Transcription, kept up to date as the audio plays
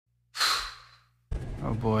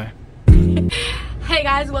Oh boy. Hey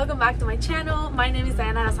guys, welcome back to my channel. My name is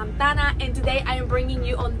Diana Santana and today I am bringing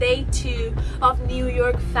you on day 2 of New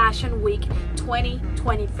York Fashion Week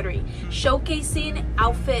 2023, showcasing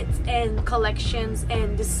outfits and collections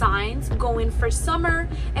and designs going for summer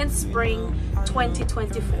and spring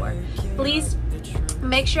 2024. Please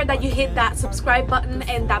make sure that you hit that subscribe button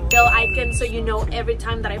and that bell icon so you know every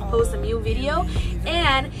time that I post a new video,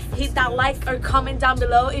 and hit that like or comment down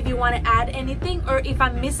below if you want to add anything or if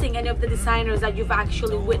I'm missing any of the designers that you've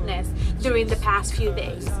actually witnessed during the past few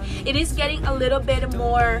days. It is getting a little bit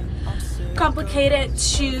more complicated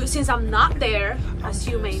since I'm not there, as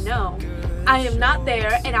you may know. I am not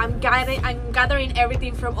there, and I'm gathering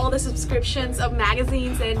everything from all the subscriptions of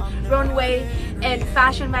magazines and Runway and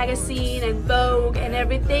Fashion Magazine and Vogue and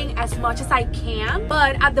everything as much as I can.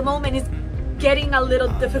 But at the moment it's getting a little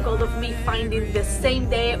difficult of me finding the same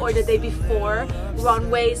day or the day before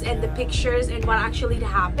runways and the pictures and what actually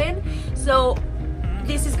happened. So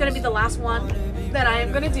this is gonna be the last one that I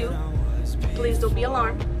am gonna do. Please don't be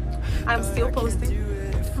alarmed, I'm still posting,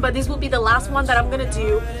 but this will be the last one that I'm gonna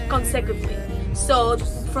do consecutively, so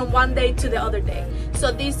from one day to the other day.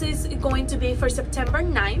 So this is going to be for September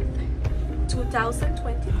 9th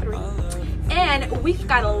 2023, and we've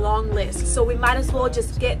got a long list, so we might as well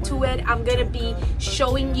just get to it. I'm gonna be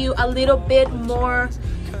showing you a little bit more,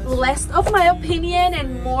 less of my opinion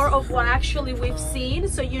and more of what actually we've seen,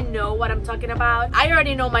 so you know what I'm talking about. I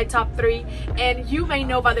already know my top 3, and you may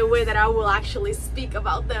know by the way that I will actually speak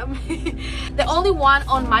about them. The only one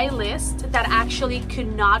on my list that actually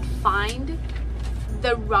could not find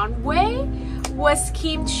the runway was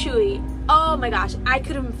Kim Chui. Oh my gosh, I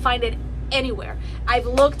couldn't find it anywhere. I've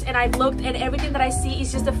looked and everything that I see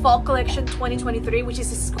is just the fall collection 2023, which is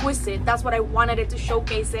exquisite. That's what I wanted it to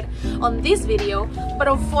showcase it on this video, but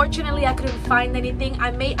unfortunately I couldn't find anything.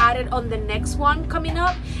 I may add it on the next one coming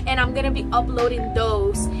up, and I'm gonna be uploading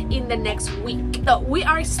those in the next week. So we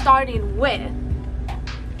are starting with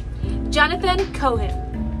Jonathan Cohen.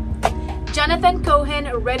 Jonathan Cohen,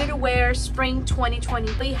 ready to wear spring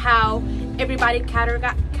 2020. How everybody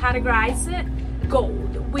categorize it: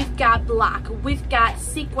 gold, we've got black, we've got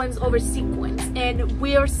sequins over sequins, and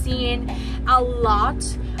we are seeing a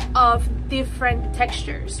lot of different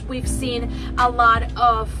textures. We've seen a lot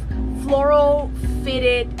of floral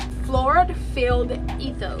filled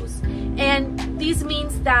ethos, and this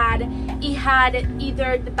means that it had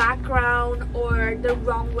either the background or the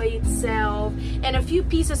runway itself, and a few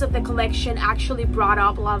pieces of the collection actually brought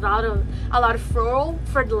up a lot of floral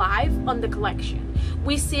for life on the collection.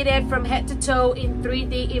 We see it from head to toe in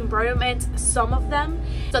 3D embroiderment, some of them.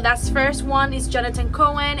 So that's first one is Jonathan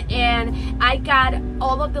Cohen, and I got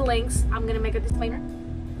all of the links. I'm gonna make a disclaimer.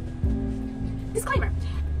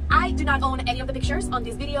 I do not own any of the pictures on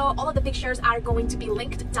this video. All of the pictures are going to be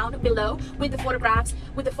linked down below with the photographs,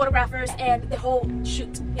 with the photographers, and the whole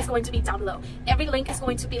shoot is going to be down below. Every link is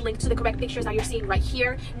going to be linked to the correct pictures that you're seeing right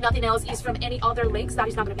here. Nothing else is from any other links. That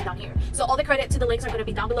is not going to be down here. So all the credit to the links are going to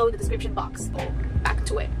be down below in the description box. Back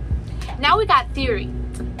to it. Now we got Theory.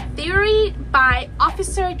 Theory by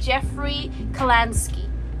Officer Jeffrey Kalansky.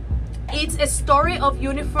 It's a story of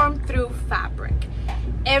uniform through fabric.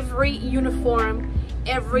 Every uniform,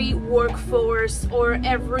 every workforce, or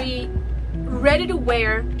every ready to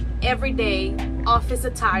wear everyday office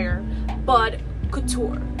attire, but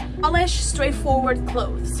couture. Polished, straightforward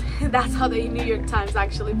clothes. That's how the New York Times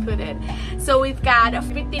actually put it. So we've got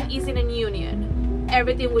everything is in a union.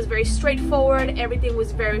 Everything was very straightforward, everything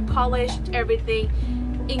was very polished, everything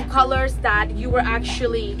in colors that you were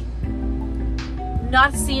actually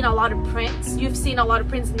not seeing a lot of prints. You've seen a lot of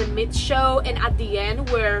prints in the mid-show and at the end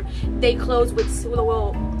where they closed with,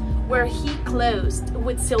 well, where he closed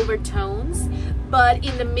with silver tones, but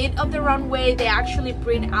in the mid of the runway they actually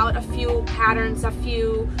bring out a few patterns, a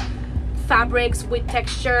few fabrics with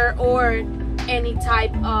texture or any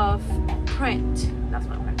type of print. That's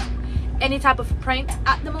what I'm gonna say. Any type of print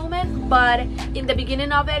at the moment, but in the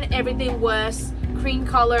beginning of it everything was cream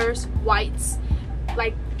colors, whites,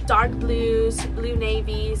 like dark blues, blue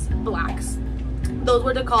navies, blacks. Those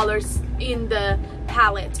were the colors in the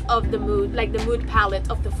palette of the mood, like the mood palette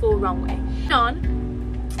of the full runway.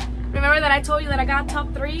 Remember that I told you that I got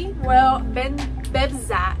top 3? Well,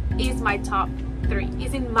 Bevza is my top 3.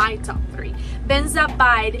 Is in my top 3. Bevza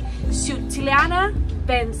by Sutiliana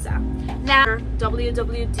Bevza. Now,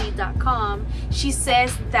 wwd.com, she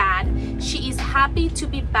says that she is happy to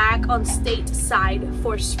be back on stateside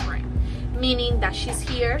for spring, meaning that she's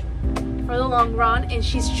here for the long run and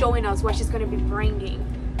she's showing us what she's going to be bringing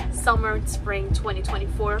summer and spring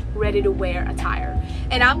 2024 ready to wear attire.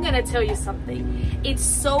 And I'm gonna tell you something, it's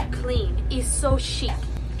so clean, it's so chic.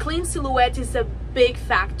 Clean silhouette is a big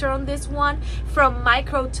factor on this one, from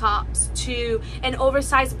micro tops to an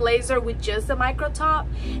oversized blazer with just a micro top.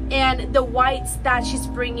 And the whites that she's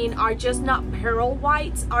bringing are just not pearl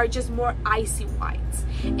whites, are just more icy whites,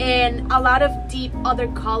 and a lot of deep other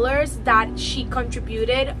colors that she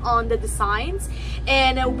contributed on the designs.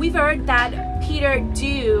 And we've heard that Peter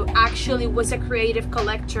Dew actually was a creative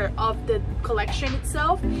collector of the collection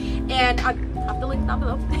itself, and I have the link down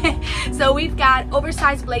below. So we've got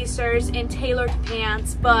oversized blazers and tailored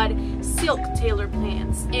pants, but silk tailored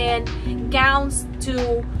pants, and gowns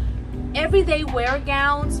to everyday wear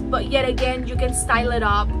gowns, but yet again you can style it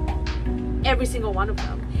up, every single one of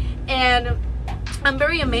them. And I'm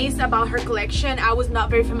very amazed about her collection. I was not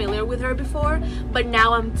very familiar with her before, but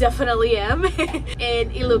now I'm definitely am.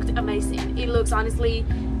 And it looked amazing. It looks honestly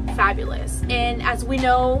fabulous. And as we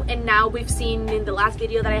know, and now we've seen in the last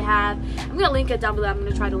video that I have, I'm gonna link it down below. I'm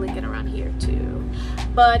gonna try to link it around here too.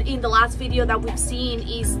 But in the last video that we've seen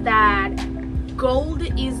is that gold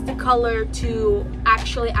is the color to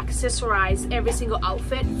actually accessorize every single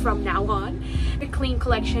outfit from now on. A clean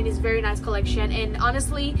collection is very nice collection, and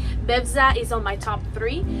honestly Bevza is on my top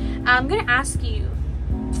 3. I'm gonna ask you,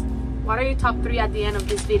 what are your top 3 at the end of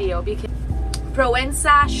this video? Because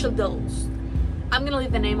Proenza Shadows, I'm gonna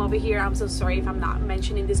leave the name over here. I'm so sorry if I'm not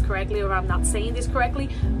mentioning this correctly or I'm not saying this correctly,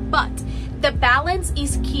 but the balance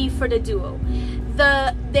is key for the duo.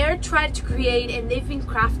 They're trying to create, and they've been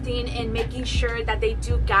crafting and making sure that they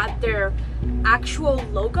do got their actual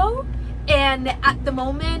logo, and at the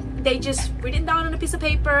moment they just written down on a piece of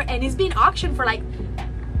paper, and it's being auctioned for like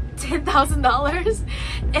 $10,000,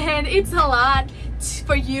 and it's a lot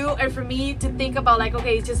for you and for me to think about, like,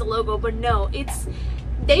 okay, it's just a logo. But no,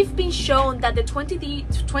 they've been shown that the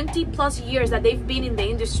 20 plus years that they've been in the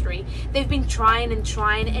industry, they've been trying and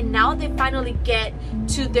trying, and now they finally get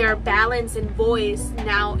to their balance and voice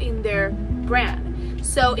now in their brand.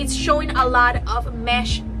 So it's showing a lot of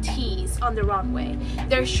mesh tees on the runway.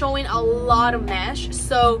 They're showing a lot of mesh,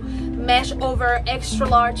 so mesh over extra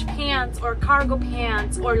large pants or cargo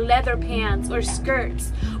pants or leather pants or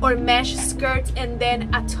skirts, or mesh skirts and then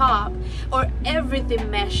a top, or everything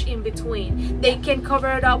mesh in between. They can cover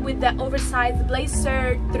it up with the oversized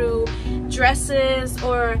blazer, through dresses,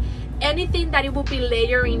 or anything that it will be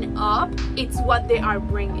layering up. It's what they are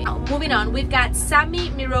bringing. Now, moving on, we've got Sami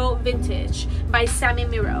Miro Vintage by Sami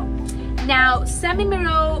Miro. Now, Sami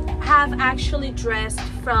Miro have actually dressed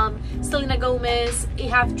from Selena Gomez, he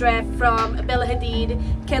have dressed from Bella Hadid,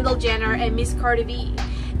 Kendall Jenner, and Miss Cardi B.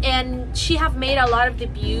 And she have made a lot of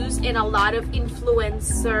debuts and a lot of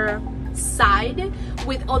influencer side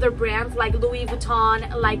with other brands like Louis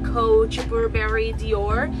Vuitton, like Coach, Burberry,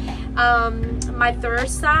 Dior, My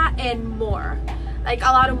Thirsa, and more. Like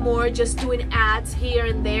a lot of more, just doing ads here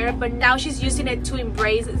and there. But now she's using it to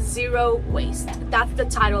embrace zero waste. That's the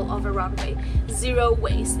title of a runway, zero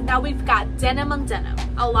waste. Now we've got denim on denim,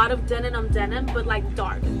 a lot of denim on denim, but like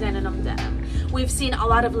dark denim on denim. We've seen a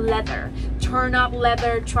lot of leather, turn up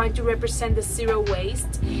leather, trying to represent the zero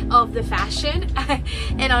waste of the fashion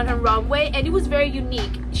and on her runway, and it was very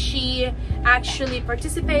unique. She actually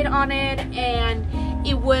participated on it, and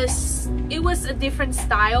it was a different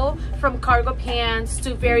style, from cargo pants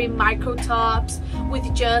to very micro tops with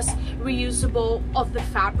just reusable of the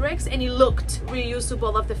fabrics, and it looked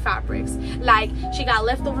reusable of the fabrics, like she got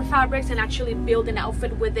leftover fabrics and actually built an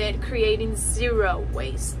outfit with it, creating zero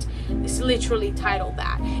waste. It's literally titled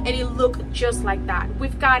that, and it looked just like that.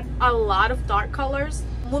 We've got a lot of dark colors.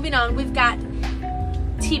 Moving on, we've got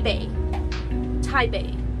Tibay.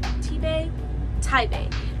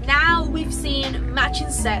 Now we've seen matching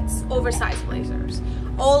sets, oversized blazers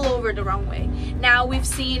all over the runway. Now we've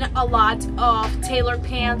seen a lot of tailored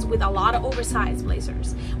pants with a lot of oversized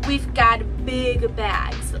blazers. We've got big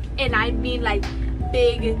bags, and I mean like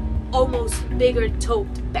big, almost bigger tote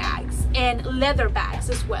bags, and leather bags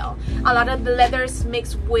as well. A lot of the leathers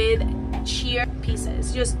mixed with sheer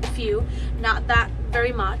pieces, just a few, not that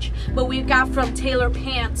very much. But we've got from tailored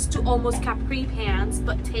pants to almost capri pants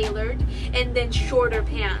but tailored, and then shorter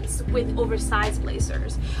pants with oversized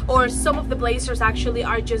blazers, or some of the blazers actually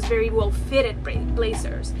are just very well fitted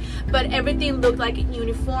blazers, but everything looked like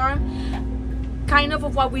uniform. Kind of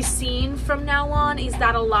what we've seen from now on is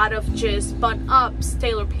that a lot of just button-ups,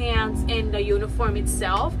 tailored pants, and the uniform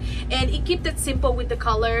itself, and it kept it simple with the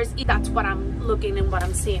colors. That's what I'm looking and what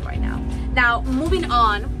I'm seeing right now. Now moving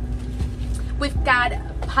on, we've got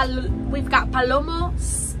Palomo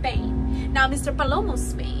Spain. Now Mr. Palomo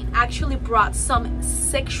Spain actually brought some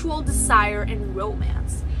sexual desire and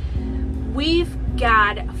romance. we've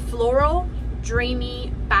got floral,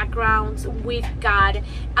 dreamy backgrounds. We've got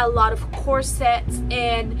a lot of corsets,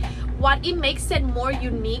 and what it makes it more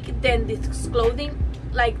unique than this clothing,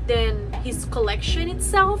 like than his collection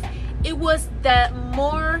itself, it was the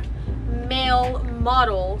more male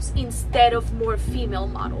models instead of more female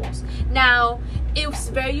models. Now it was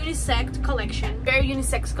very unisex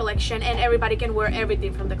collection, and everybody can wear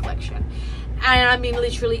everything from the collection. And I mean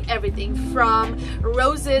literally everything, from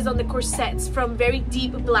roses on the corsets, from very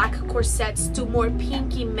deep black corsets to more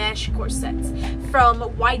pinky mesh corsets, from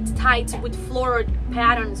white tights with floral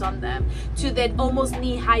patterns on them to the almost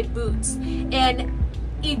knee-high boots. And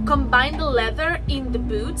it combined the leather in the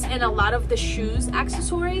boots and a lot of the shoes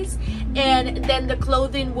accessories, and then the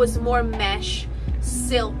clothing was more mesh,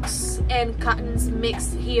 silks and cottons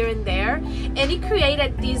mixed here and there, and it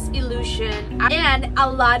created this illusion. And a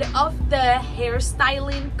lot of the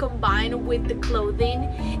hairstyling combined with the clothing,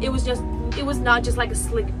 it was not just like a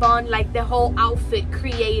slick bun. Like the whole outfit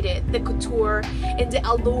created the couture and the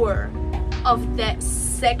allure of the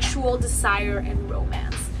sexual desire and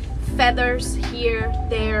romance. Feathers here,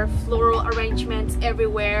 there, floral arrangements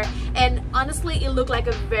everywhere, and honestly it looked like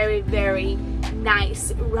a very, very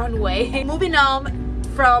nice runway. Moving on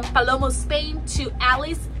from Palomo Spain to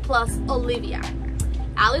Alice plus Olivia.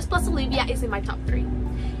 Alice plus Olivia is in my top 3.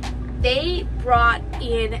 They brought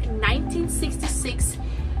in 1966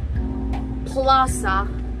 Plaza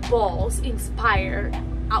balls inspired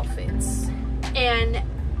outfits, and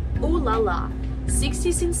ooh la la,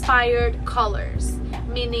 60s inspired colors,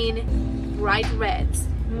 meaning bright reds,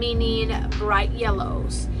 meaning bright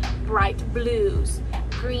yellows, bright blues,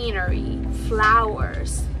 greenery,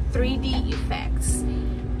 flowers, 3D effects.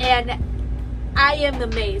 And I am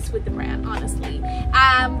amazed with the brand, honestly.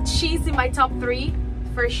 She's in my top 3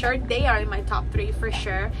 for sure. They are in my top 3 for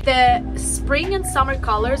sure. The spring and summer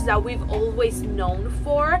colors that we've always known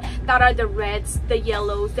for, that are the reds, the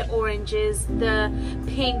yellows, the oranges, the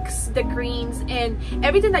pinks, the greens, and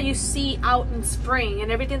everything that you see out in spring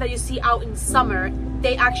and everything that you see out in summer,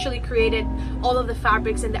 they actually created all of the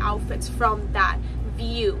fabrics and the outfits from that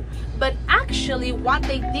view. But actually what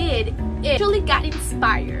they did is actually got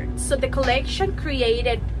inspired. So the collection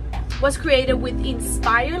was created with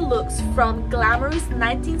inspired looks from glamorous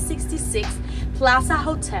 1966 Plaza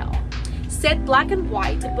Hotel, set black and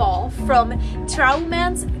white ball from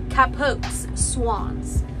Traumann's Capote's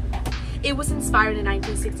Swans. It was inspired in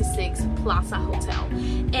 1966 Plaza Hotel,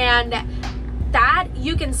 and that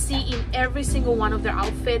you can see in every single one of their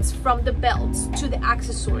outfits, from the belts to the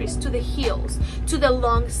accessories to the heels to the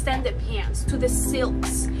long extended pants to the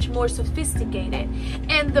silks, more sophisticated,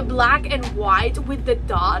 and the black and white with the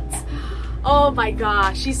dots. Oh my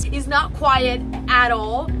gosh, it's not quiet at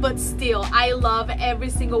all, but still I love every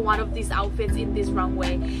single one of these outfits in this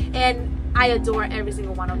runway, and I adore every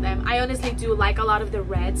single one of them. I honestly do like a lot of the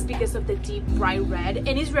reds because of the deep bright red, and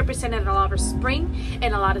it's represented a lot of spring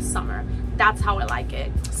and a lot of summer. That's how I like it.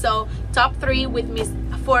 So top 3 with Miss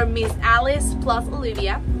Alice plus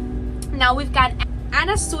Olivia. Now we've got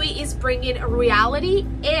Anna Sui is bringing reality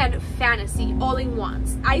and fantasy all in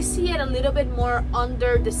once. I see it a little bit more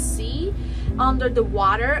under the sea, under the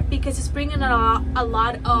water, because it's bringing a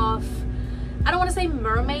lot of, I don't want to say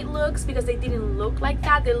mermaid looks, because they didn't look like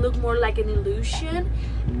that. They look more like an illusion,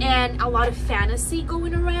 and a lot of fantasy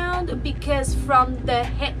going around, because from the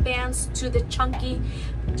headbands to the chunky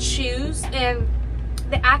shoes and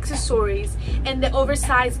the accessories and the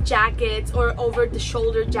oversized jackets or over the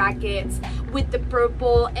shoulder jackets with the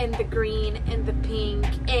purple and the green and the pink,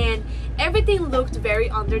 and everything looked very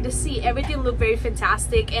under the sea. Everything looked very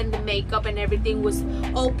fantastic, and the makeup and everything was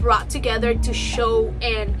all brought together to show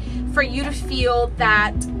and for you to feel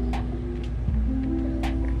that,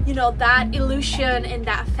 you know, that illusion and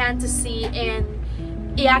that fantasy. And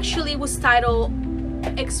it actually was titled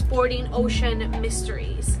Exporting Ocean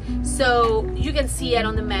Mysteries, so you can see it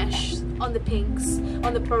on the mesh, on the pinks,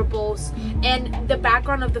 on the purples, and the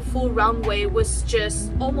background of the full runway was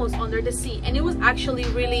just almost under the sea. And it was actually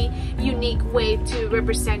really unique way to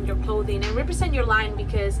represent your clothing and represent your line,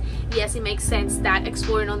 because yes, it makes sense that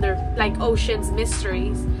exploring under like ocean's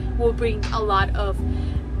mysteries will bring a lot of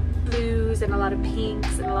blues and a lot of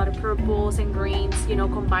pinks and a lot of purples and greens, you know,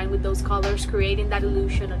 combined with those colors, creating that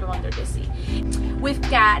illusion of under the sea. We've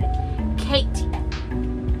got Khaite,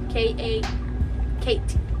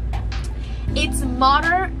 Khaite. It's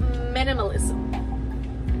modern minimalism,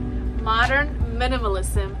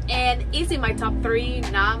 and it's in my top 3,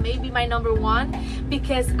 not maybe my number 1,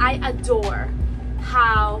 because I adore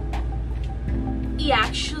how he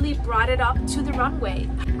actually brought it up to the runway.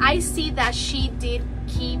 I see that she did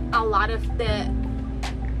keep a lot of the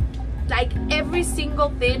Like every single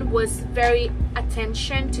thing was very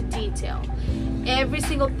attention to detail. Every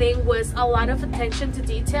single thing was a lot of attention to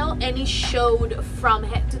detail, and it showed from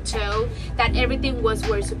head to toe that everything was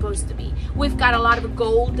where it's supposed to be. We've got a lot of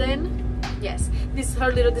golden. Yes, this is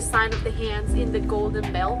her little design of the hands in the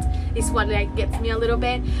golden belt is what like gets me a little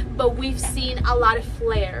bit. But we've seen a lot of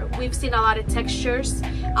flair, we've seen a lot of textures,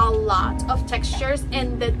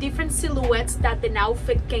 and the different silhouettes that an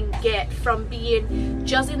outfit can get from being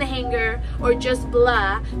just in the hanger or just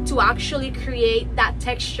blah to actually create that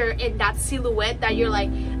texture and that silhouette that you're like,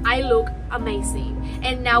 I look amazing.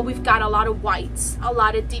 And now we've got a lot of whites, a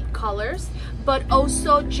lot of deep colors, but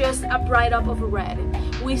also just a bright up of red.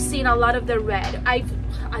 We've seen a lot of the red. I've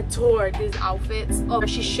adored these outfits. Oh,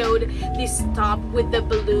 she showed this top with the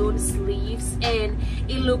balloon sleeves, and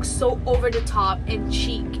it looks so over the top and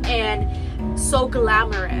chic and so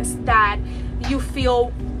glamorous that you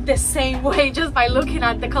feel the same way just by looking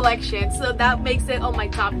at the collection. So that makes it on my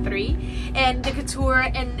top 3. And the couture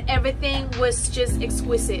and everything was just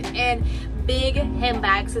exquisite. And big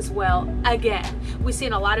handbags as well. Again, we've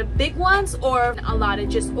seen a lot of big ones or a lot of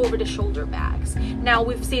just over the shoulder bags. Now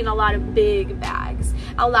we've seen a lot of big bags,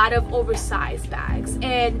 a lot of oversized bags,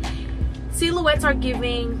 and silhouettes are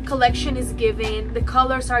giving, collection is giving, the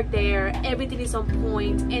colors are there, everything is on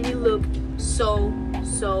point, and it looked so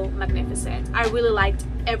magnificent. I really liked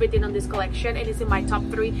everything on this collection, and it's in my top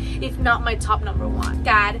 3, if not my top number 1.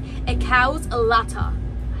 Got Echkaus Latta.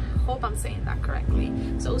 Hope I'm saying that correctly,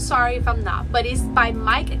 so sorry if I'm not, but it's by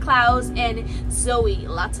Echkaus and Zoe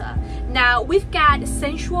Latta. Now we've got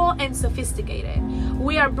sensual and sophisticated.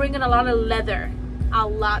 We are bringing a lot of leather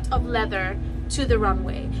to the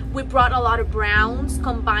runway. We brought a lot of browns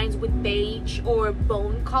combined with beige or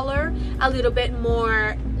bone color, a little bit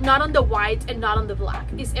more, not on the white and not on the black.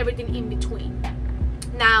 It's everything in between.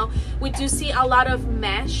 Now we do see a lot of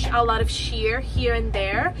mesh, a lot of sheer here and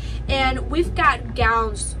there, and we've got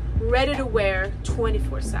gowns ready to wear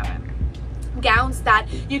 24/7. Gowns that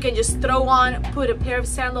you can just throw on, put a pair of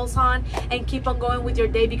sandals on, and keep on going with your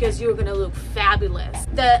day because you're gonna look fabulous.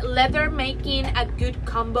 The leather making a good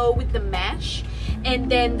combo with the mesh, and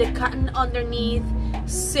then the cotton underneath,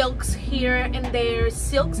 silks here and there.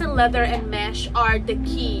 Silks and leather and mesh are the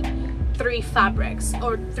key 3 fabrics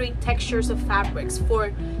or 3 textures of fabrics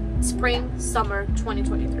for spring summer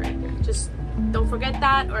 2023. Just don't forget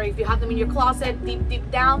that, or if you have them in your closet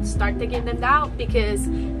deep down, start taking them out because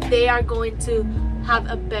they are going to have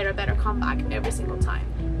a better comeback every single time.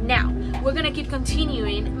 Now we're gonna keep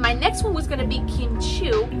continuing. My next one was gonna be Kim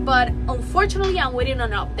Chiu, but unfortunately I'm waiting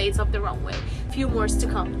on updates of the runway. Few more to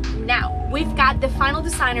come. Now we've got the final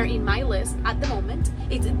designer in my list at the moment.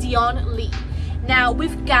 It's Dion Lee. Now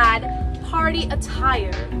we've got party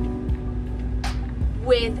attire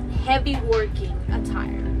with heavy working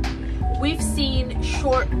attire. We've seen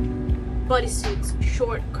short bodysuits,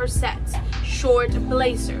 short corsets, short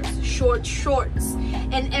blazers, short shorts,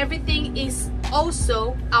 and everything is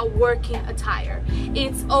also a working attire.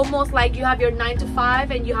 It's almost like you have your 9 to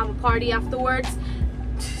 5 and you have a party afterwards.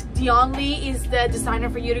 Dion Lee is the designer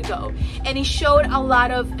for you to go, and he showed a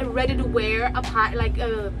lot of ready to wear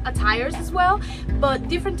attires as well, but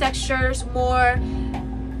different textures, more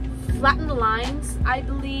flattened lines.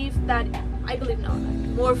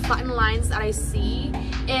 More flattened lines that I see,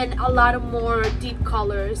 and a lot of more deep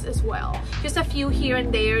colors as well. Just a few here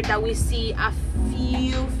and there that we see a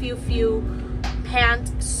few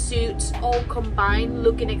pant suits all combined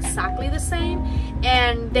looking exactly the same,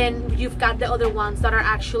 and then you've got the other ones that are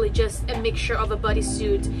actually just a mixture of a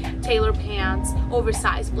bodysuit, tailor pants,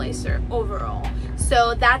 oversized blazer overall.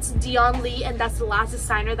 So that's Dion Lee, and that's the last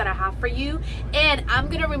designer that I have for you. And I'm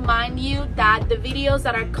gonna remind you that the videos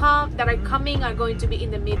that are coming are going to be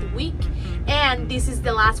in the midweek, and this is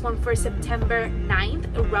the last one for September 9th,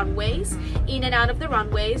 runways, in and out of the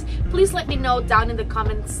runways. Please let me know down in the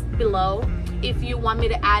comments below if you want me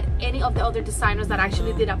to add any of the other designers that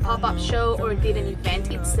actually did a pop-up show or did an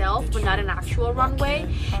event itself but not an actual runway,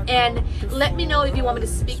 and let me know if you want me to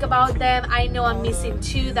speak about them. I know I'm missing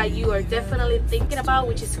 2 that you are definitely thinking about,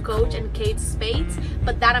 which is Coach and Khaite Spades,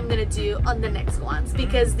 but that I'm gonna do on the next ones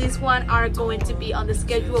because these one are going to be on the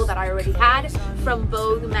schedule that I already had from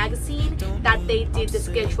Vogue magazine, that they did the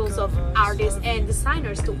schedules of artists and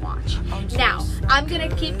designers to watch. Now I'm gonna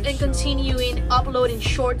keep and continuing uploading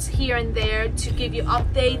shorts here and there to give you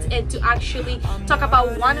updates and to actually talk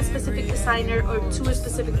about one specific designer or 2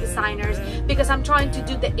 specific designers, because I'm trying to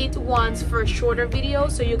do the it ones for a shorter video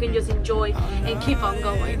so you can just enjoy and keep on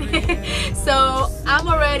going. So I'm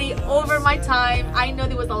already over my time. I know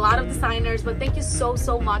there was a lot of designers, but thank you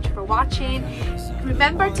so much for watching.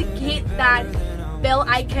 Remember to hit that bell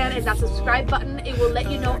icon and that subscribe button. It will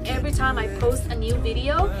let you know every time I post a new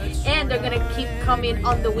video, and they're gonna keep coming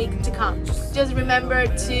on the week to come. Just remember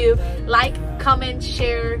to like, comment,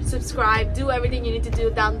 share, subscribe, do everything you need to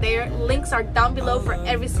do down there. Links are down below for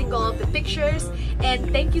every single of the pictures.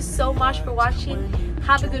 And thank you so much for watching.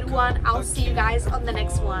 Have a good one. I'll see you guys on the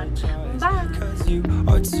next one. Bye.